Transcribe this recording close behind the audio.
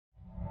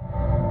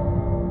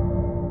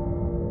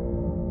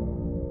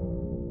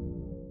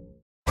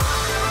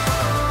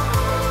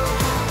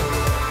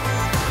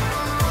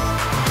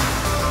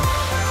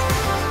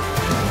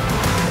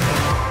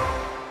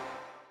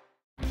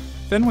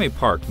Fenway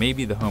Park may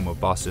be the home of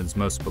Boston's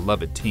most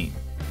beloved team,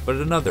 but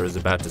another is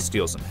about to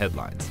steal some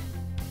headlines.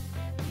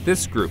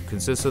 This group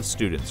consists of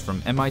students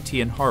from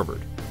MIT and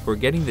Harvard who are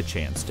getting the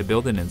chance to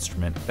build an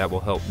instrument that will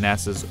help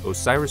NASA's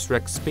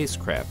OSIRIS-REx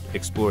spacecraft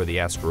explore the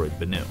asteroid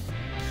Bennu.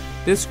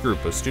 This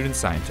group of student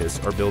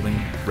scientists are building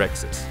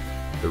REXIS,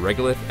 the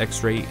Regolith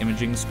X-ray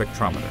Imaging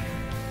Spectrometer.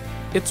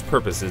 Its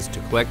purpose is to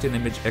collect and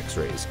image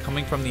X-rays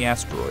coming from the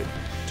asteroid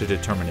to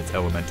determine its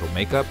elemental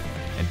makeup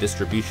and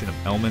distribution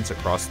of elements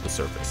across the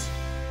surface.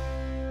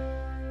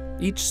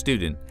 Each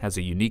student has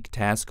a unique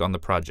task on the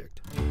project.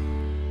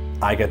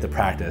 I get to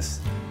practice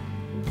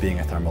being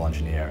a thermal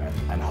engineer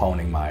and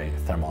honing my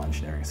thermal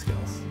engineering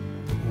skills.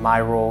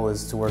 My role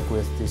is to work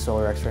with the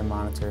solar X-ray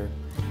monitor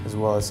as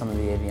well as some of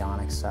the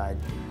avionics side.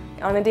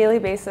 On a daily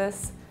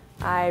basis,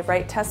 I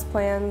write test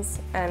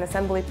plans and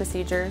assembly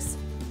procedures.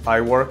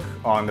 I work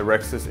on the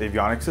REXIS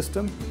avionics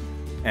system,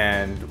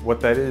 and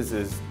what that is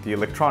the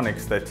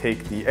electronics that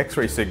take the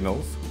X-ray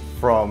signals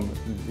from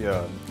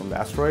the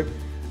asteroid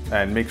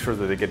and make sure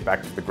that they get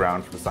back to the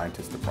ground for the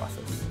scientists to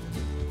process.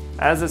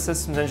 As a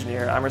systems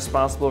engineer, I'm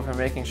responsible for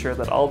making sure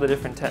that all the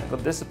different technical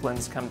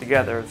disciplines come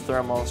together.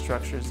 Thermal,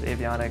 structures,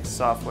 avionics,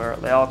 software,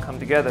 they all come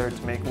together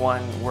to make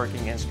one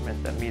working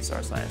instrument that meets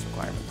our science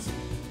requirements.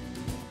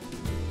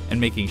 And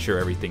making sure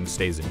everything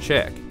stays in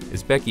check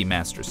is Becky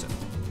Masterson,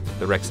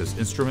 the REXIS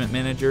instrument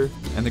manager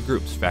and the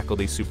group's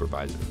faculty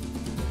supervisor.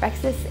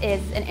 REXIS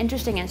is an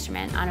interesting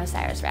instrument on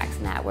OSIRIS-REx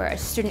in that we're a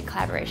student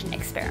collaboration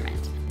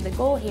experiment. The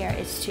goal here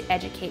is to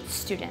educate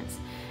students,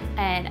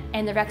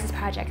 and the REXIS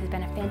project has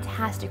been a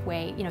fantastic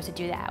way, to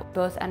do that.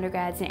 Both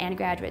undergrads and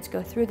graduates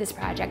go through this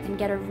project and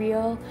get a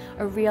real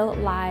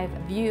live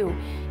view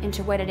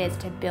into what it is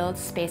to build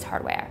space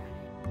hardware.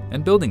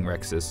 And building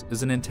REXIS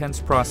is an intense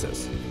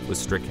process with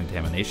strict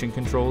contamination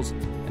controls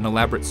and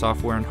elaborate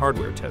software and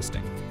hardware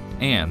testing.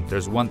 And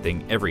there's one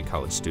thing every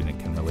college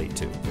student can relate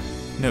to: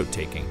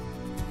 note-taking.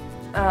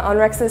 On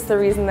REXIS, the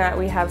reason that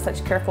we have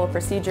such careful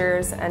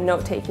procedures and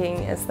note-taking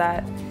is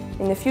that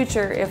in the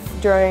future, if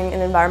during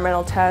an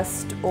environmental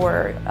test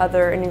or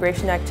other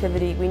integration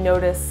activity we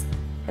notice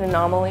an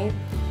anomaly,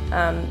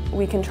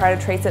 we can try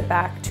to trace it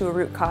back to a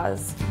root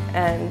cause.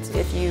 And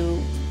if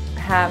you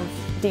have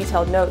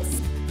detailed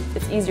notes,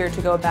 it's easier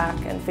to go back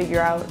and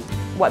figure out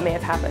what may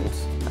have happened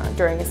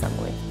during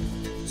assembly.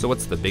 So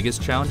what's the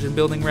biggest challenge in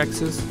building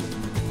REXIS?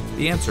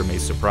 The answer may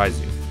surprise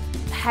you.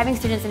 Having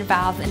students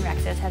involved in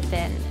REXIS has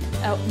been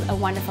a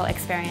wonderful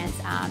experience.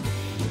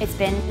 It's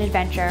been an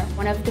adventure.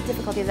 One of the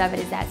difficulties of it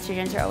is that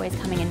students are always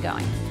coming and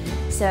going.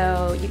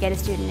 So you get a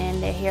student in,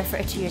 they're here for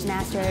a 2 years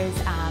master's,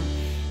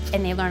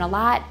 and they learn a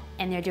lot,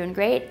 and they're doing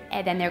great,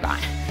 and then they're gone.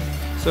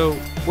 So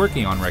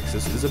working on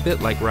REXIS is a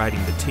bit like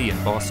riding the T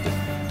in Boston.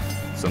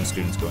 Some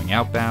students going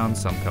outbound,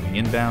 some coming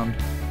inbound,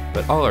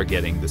 but all are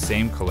getting the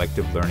same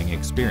collective learning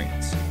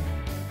experience.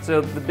 So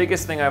the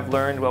biggest thing I've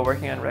learned while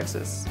working on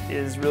REXIS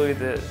is really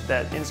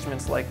that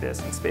instruments like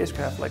this and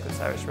spacecraft like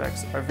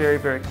OSIRIS-REx are very,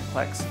 very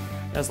complex.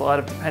 There's a lot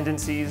of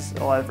dependencies,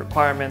 a lot of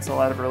requirements, a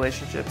lot of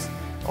relationships,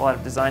 a lot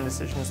of design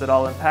decisions that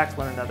all impact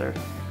one another.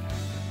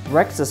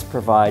 REXIS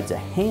provides a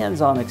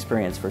hands-on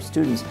experience for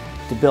students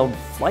to build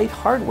flight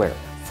hardware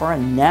for a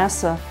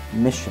NASA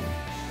mission.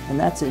 And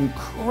that's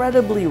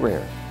incredibly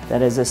rare,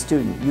 that as a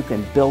student you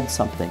can build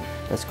something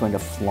that's going to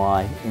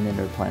fly in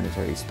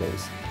interplanetary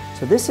space.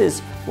 So this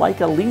is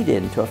like a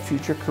lead-in to a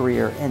future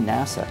career in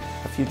NASA,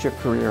 a future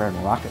career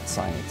in rocket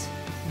science.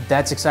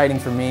 That's exciting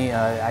for me.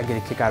 I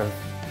get a kick out of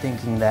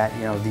thinking that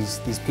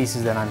these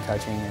pieces that I'm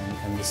touching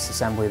and this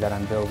assembly that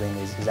I'm building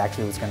is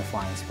actually what's going to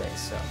fly in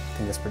space. So I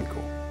think that's pretty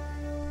cool.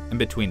 And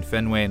between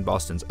Fenway and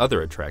Boston's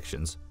other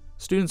attractions,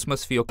 students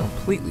must feel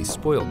completely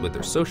spoiled with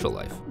their social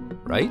life,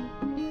 right?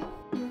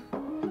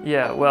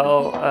 Yeah,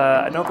 well,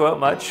 I don't go out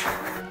much.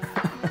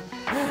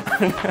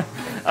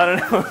 I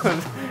don't know,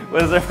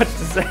 what is there much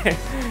to say?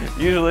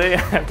 Usually I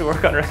have to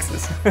work on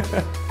REXIS.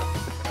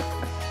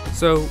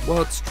 So,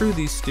 while it's true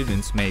these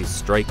students may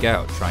strike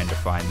out trying to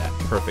find that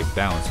perfect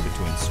balance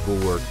between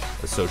schoolwork,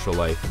 a social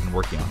life, and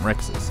working on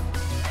REXIS,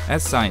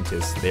 as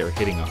scientists they are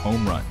hitting a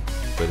home run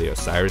for the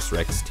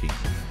OSIRIS-REx team.